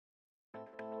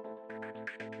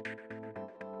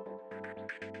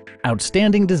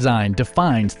Outstanding design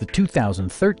defines the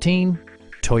 2013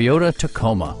 Toyota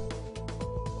Tacoma.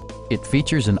 It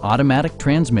features an automatic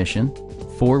transmission,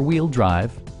 four-wheel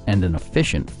drive, and an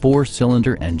efficient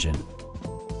four-cylinder engine.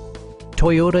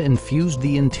 Toyota infused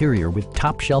the interior with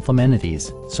top-shelf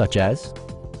amenities such as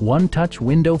one-touch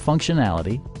window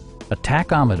functionality, a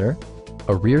tachometer,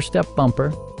 a rear step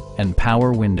bumper, and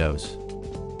power windows.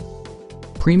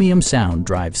 Premium sound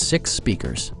drives 6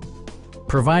 speakers,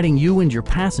 providing you and your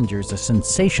passengers a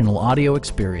sensational audio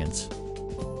experience.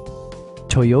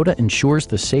 Toyota ensures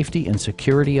the safety and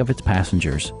security of its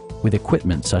passengers with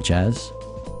equipment such as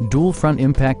dual front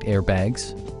impact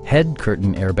airbags, head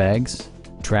curtain airbags,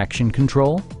 traction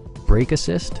control, brake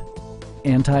assist,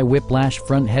 anti-whiplash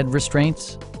front head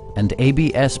restraints, and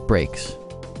ABS brakes.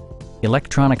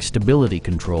 Electronic stability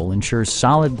control ensures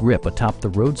solid grip atop the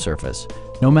road surface,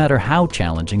 no matter how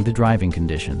challenging the driving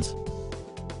conditions.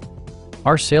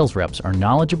 Our sales reps are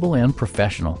knowledgeable and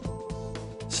professional.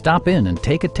 Stop in and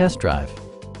take a test drive.